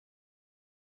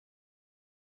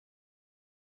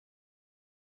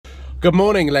Good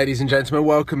morning, ladies and gentlemen.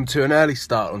 Welcome to an early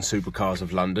start on Supercars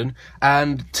of London.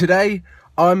 And today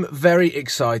I'm very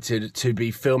excited to be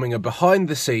filming a behind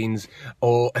the scenes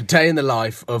or a day in the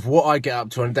life of what I get up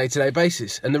to on a day-to-day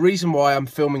basis. And the reason why I'm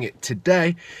filming it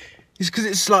today is because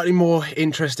it's slightly more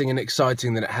interesting and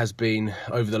exciting than it has been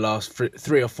over the last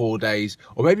 3 or 4 days,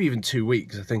 or maybe even 2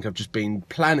 weeks. I think I've just been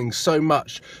planning so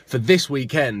much for this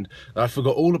weekend that I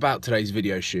forgot all about today's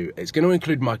video shoot. It's going to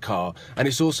include my car, and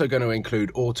it's also going to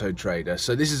include Autotrader.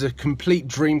 So this is a complete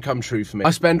dream come true for me. I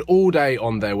spend all day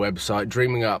on their website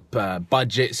dreaming up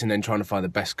budgets and then trying to find the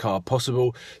best car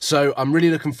possible. So I'm really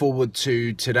looking forward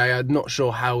to today. I'm not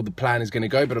sure how the plan is going to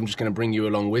go, but I'm just going to bring you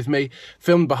along with me,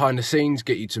 film behind the scenes,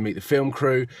 get you to meet the film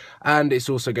crew, and it's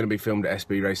also going to be filmed at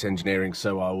SB Race Engineering,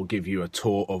 so I will give you a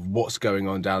tour of what's going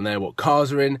on down there, what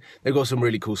cars are in. They've got some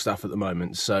really cool stuff at the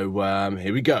moment, so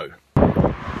here we go.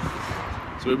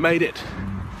 So we've made it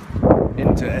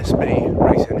into SB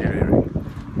Race Engineering.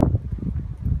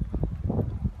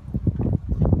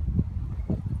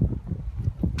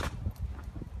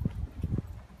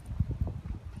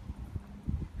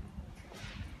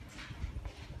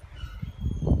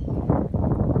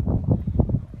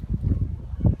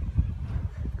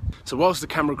 So whilst the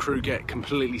camera crew get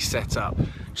completely set up,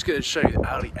 I'm just going to show you the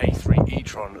Audi A3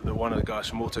 e-tron that one of the guys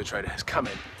from Autotrader has come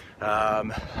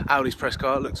in. Audi's press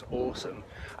car looks awesome,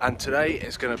 and today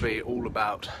it's going to be all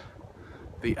about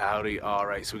the Audi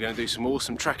R8. So we're going to do some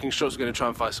awesome tracking shots. We're going to try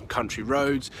and find some country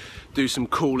roads, do some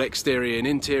cool exterior and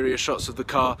interior shots of the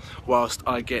car, whilst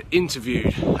I get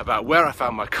interviewed about where I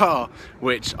found my car,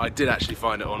 which I did actually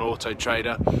find it on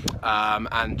Autotrader,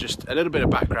 and just a little bit of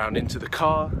background into the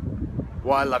car,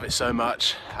 why I love it so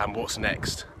much, and what's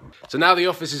next. So now the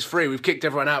office is free, we've kicked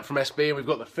everyone out from SB, and we've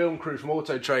got the film crew from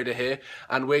Autotrader here,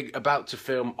 and we're about to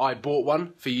film I Bought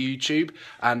One for YouTube,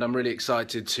 and I'm really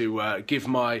excited to give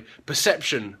my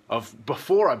perception of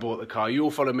before I bought the car. You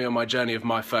all followed me on my journey of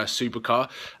my first supercar,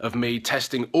 of me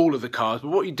testing all of the cars,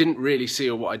 but what you didn't really see,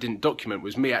 or what I didn't document,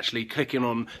 was me actually clicking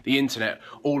on the internet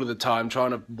all of the time,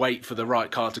 trying to wait for the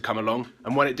right car to come along,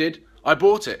 and when it did, I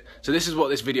bought it. So this is what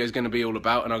this video is going to be all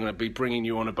about, and I'm going to be bringing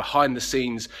you on a behind the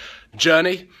scenes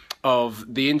journey of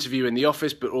the interview in the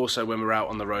office, but also when we're out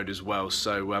on the road as well.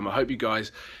 So I hope you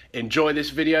guys enjoy this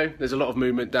video. There's a lot of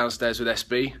movement downstairs with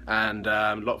SB, and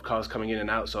a lot of cars coming in and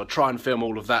out, so I'll try and film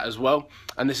all of that as well.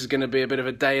 And this is going to be a bit of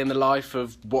a day in the life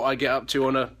of what I get up to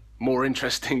on a more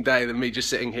interesting day than me just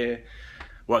sitting here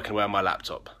working away on my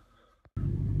laptop.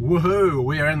 Woohoo!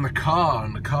 We are in the car,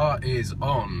 and the car is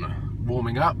on.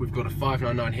 Warming up. We've got a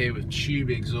 599 here with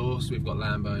tube exhaust. We've got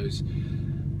Lambos,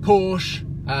 Porsche,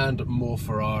 and more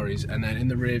Ferraris. And then in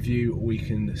the rear view, we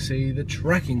can see the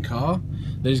tracking car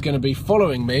that is going to be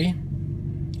following me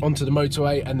onto the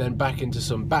motorway and then back into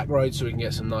some back roads so we can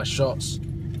get some nice shots.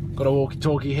 Got a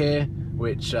walkie-talkie here,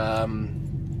 which I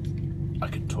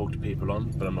could talk to people on,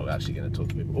 but I'm not actually going to talk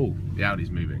to people. Oh, the Audi's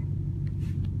moving.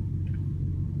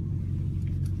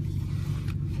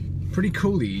 Pretty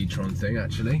cool, the e-tron thing,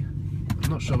 actually. I'm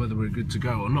not sure whether we're good to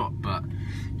go or not, but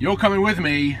you're coming with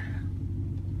me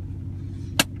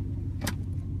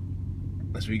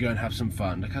as we go and have some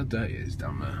fun. Look how dirty it is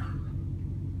down there.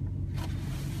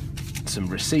 Some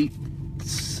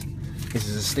receipts. This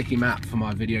is a sticky map for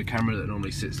my video camera that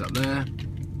normally sits up there,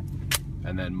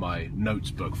 and then my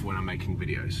notes book for when I'm making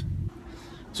videos.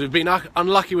 So we've been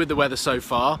unlucky with the weather so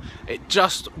far. It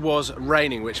just was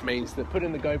raining, which means that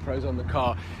putting the GoPros on the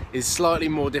car is slightly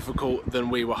more difficult than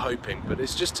we were hoping, but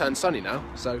it's just turned sunny now,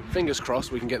 so fingers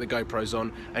crossed we can get the GoPros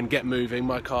on and get moving.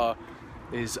 My car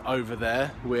is over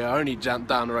there. We're only down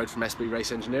the road from SB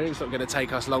Race Engineering. It's not going to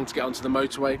take us long to get onto the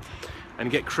motorway and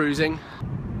get cruising.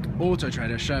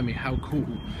 Autotrader showed me how cool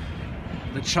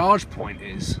the charge point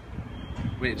is,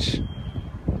 which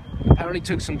apparently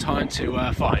took some time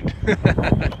to find.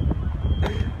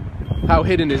 How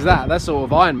hidden is that? That's sort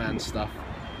of Iron Man stuff.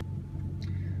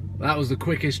 That was the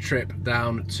quickest trip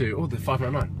down to, oh, the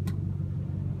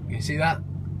 599. Can you see that?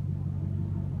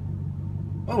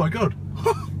 Oh my god.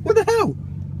 What the hell?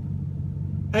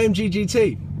 AMG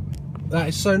GT. That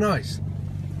is so nice.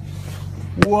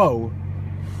 Whoa.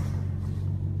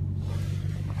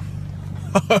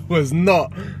 I was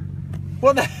not.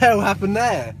 What the hell happened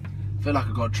there? I feel like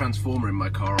I've got a transformer in my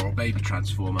car, or a baby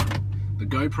transformer. The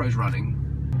GoPro's running.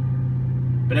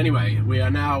 But anyway, we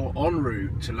are now en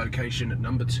route to location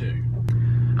number 2.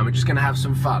 And we're just going to have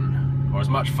some fun, or as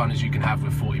much fun as you can have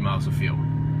with 40 miles of fuel.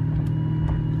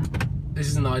 This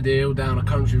isn't ideal down a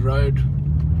country road.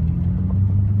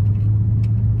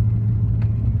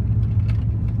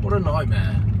 What a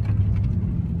nightmare.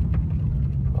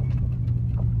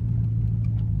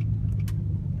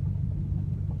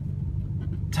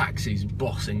 taxi's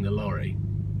bossing the lorry.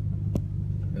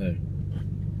 Oh.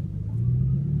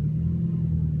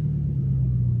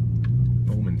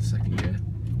 I'm in second gear.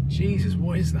 Jesus,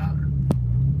 what is that?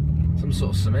 Some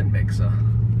sort of cement mixer.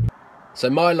 So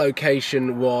my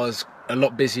location was a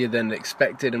lot busier than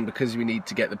expected, and because we need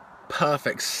to get the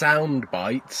perfect sound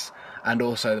bites and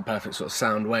also the perfect sort of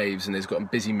sound waves, and it's got a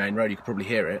busy main road, you could probably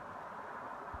hear it.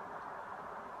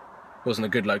 Wasn't a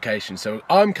good location, so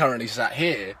I'm currently sat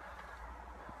here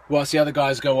whilst the other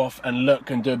guys go off and look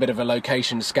and do a bit of a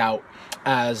location scout,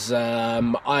 as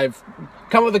I've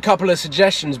come up with a couple of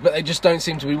suggestions, but they just don't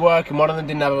seem to be working. One of them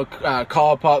didn't have a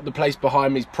car park. The place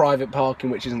behind me is private parking,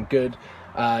 which isn't good.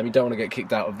 You don't want to get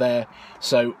kicked out of there.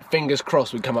 So fingers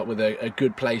crossed we come up with a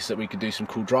good place that we could do some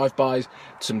cool drive-bys,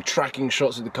 some tracking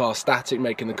shots of the car static,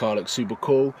 making the car look super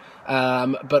cool.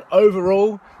 But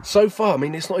overall, so far, I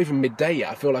mean, it's not even midday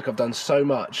yet. I feel like I've done so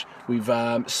much. We've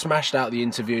smashed out the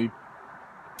interview,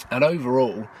 and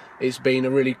overall, it's been a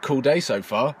really cool day so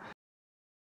far.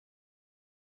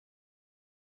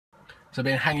 So I've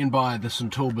been hanging by the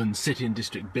St Albans City and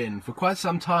District bin for quite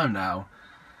some time now.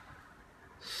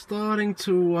 Starting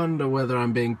to wonder whether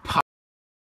I'm being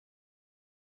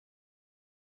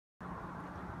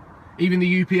Even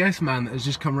the UPS man that has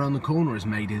just come around the corner has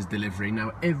made his delivery.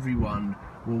 Now everyone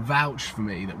will vouch for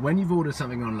me that when you've ordered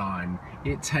something online,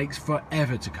 it takes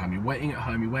forever to come. You're waiting at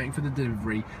home, you're waiting for the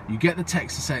delivery, you get the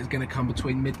text to say it's going to come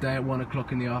between midday and 1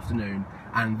 o'clock in the afternoon,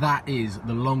 and that is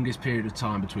the longest period of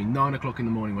time, between 9 o'clock in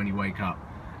the morning when you wake up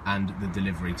and the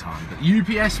delivery time. But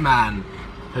the UPS man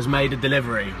has made a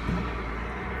delivery.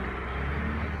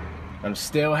 I'm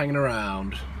still hanging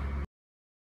around.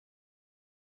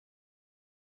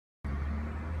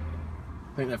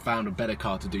 I think they've found a better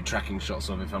car to do tracking shots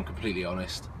of, if I'm completely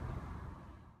honest.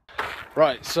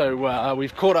 Right, so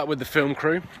we've caught up with the film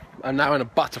crew. I'm now in a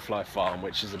butterfly farm,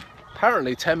 which is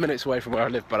apparently 10 minutes away from where I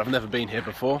live, but I've never been here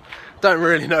before. Don't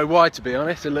really know why, to be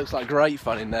honest. It looks like great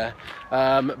fun in there.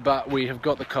 But we have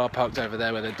got the car parked over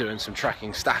there where they're doing some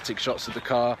tracking static shots of the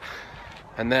car.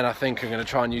 And then I think I'm going to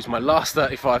try and use my last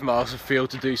 35 miles of field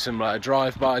to do some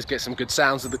drive-bys, get some good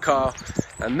sounds of the car,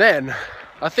 and then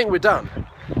I think we're done.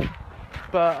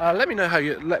 But let me know how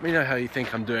you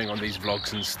think I'm doing on these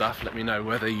vlogs and stuff. Let me know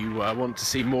whether you want to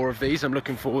see more of these. I'm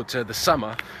looking forward to the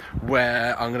summer,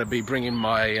 where I'm going to be bringing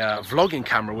my vlogging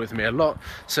camera with me a lot,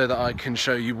 so that I can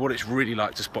show you what it's really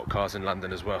like to spot cars in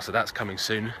London as well. So that's coming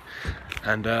soon,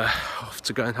 and off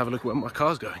to go and have a look at where my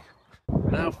car's going.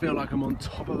 I now feel like I'm on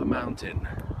top of the mountain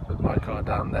with my car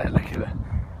down there. Look at it.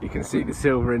 You can see the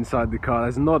silver inside the car.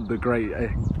 That's not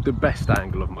the best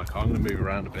angle of my car. I'm going to move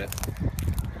around a bit.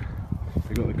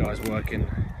 We've got the guys working,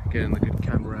 getting the good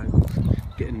camera angles,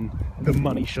 getting the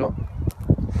money shot.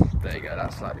 There you go,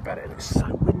 that's slightly better. It's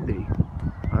so windy.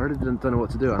 I really don't know what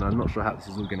to do, and I'm not sure how this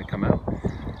is all going to come out.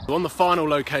 We're on the final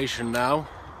location now,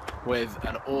 with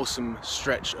an awesome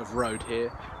stretch of road here,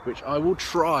 which I will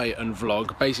try and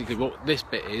vlog. Basically what this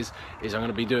bit is I'm going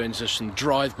to be doing just some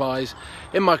drive-bys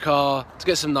in my car to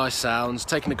get some nice sounds,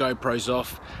 taking the GoPros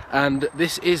off, and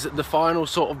this is the final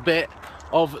sort of bit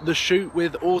of the shoot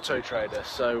with Autotrader.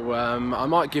 So I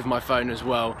might give my phone as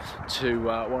well to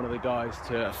one of the guys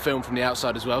to film from the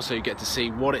outside as well, so you get to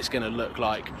see what it's going to look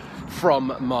like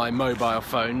from my mobile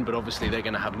phone. But obviously they're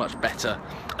going to have much better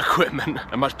equipment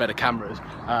and much better cameras.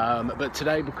 But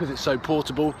today, because it's so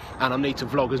portable and I need to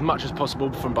vlog as much as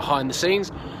possible from behind the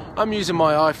scenes, I'm using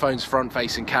my iPhone's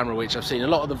front-facing camera, which I've seen a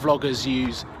lot of the vloggers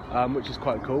use, which is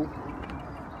quite cool.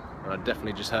 And I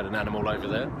definitely just heard an animal over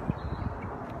there.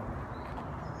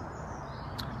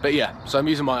 But yeah, so I'm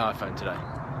using my iPhone today,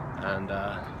 and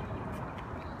the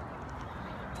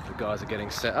guys are getting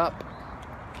set up,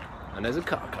 and there's a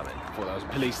car coming. I thought there was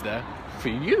police there for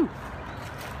you.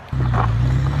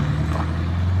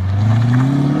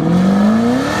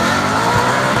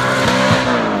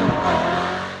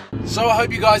 So I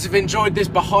hope you guys have enjoyed this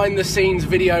behind the scenes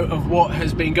video of what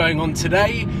has been going on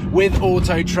today with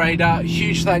Autotrader.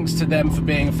 Huge thanks to them for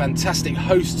being fantastic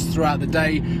hosts throughout the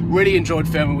day. Really enjoyed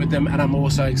filming with them, and I'm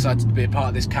also excited to be a part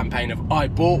of this campaign of I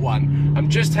Bought One. I'm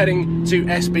just heading to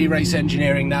SB Race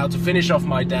Engineering now to finish off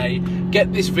my day,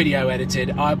 get this video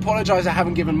edited. I apologise I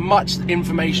haven't given much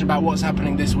information about what's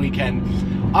happening this weekend.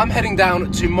 I'm heading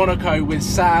down to Monaco with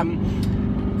Sam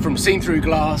from Seen Through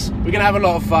Glass. We're gonna have a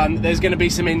lot of fun. There's gonna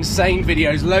be some insane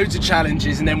videos, loads of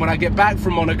challenges, and then when I get back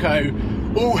from Monaco,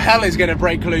 all hell is gonna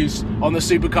break loose on the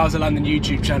Supercars of London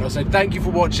YouTube channel. So thank you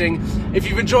for watching. If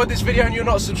you've enjoyed this video and you're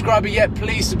not a subscriber yet,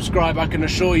 please subscribe. I can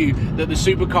assure you that the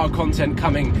supercar content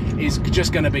coming is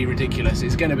just gonna be ridiculous.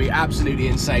 It's gonna be absolutely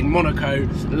insane. Monaco,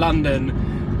 London,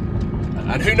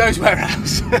 and who knows where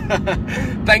else.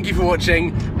 Thank you for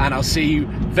watching, and I'll see you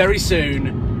very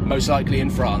soon, most likely in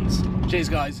France. Cheers,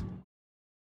 guys.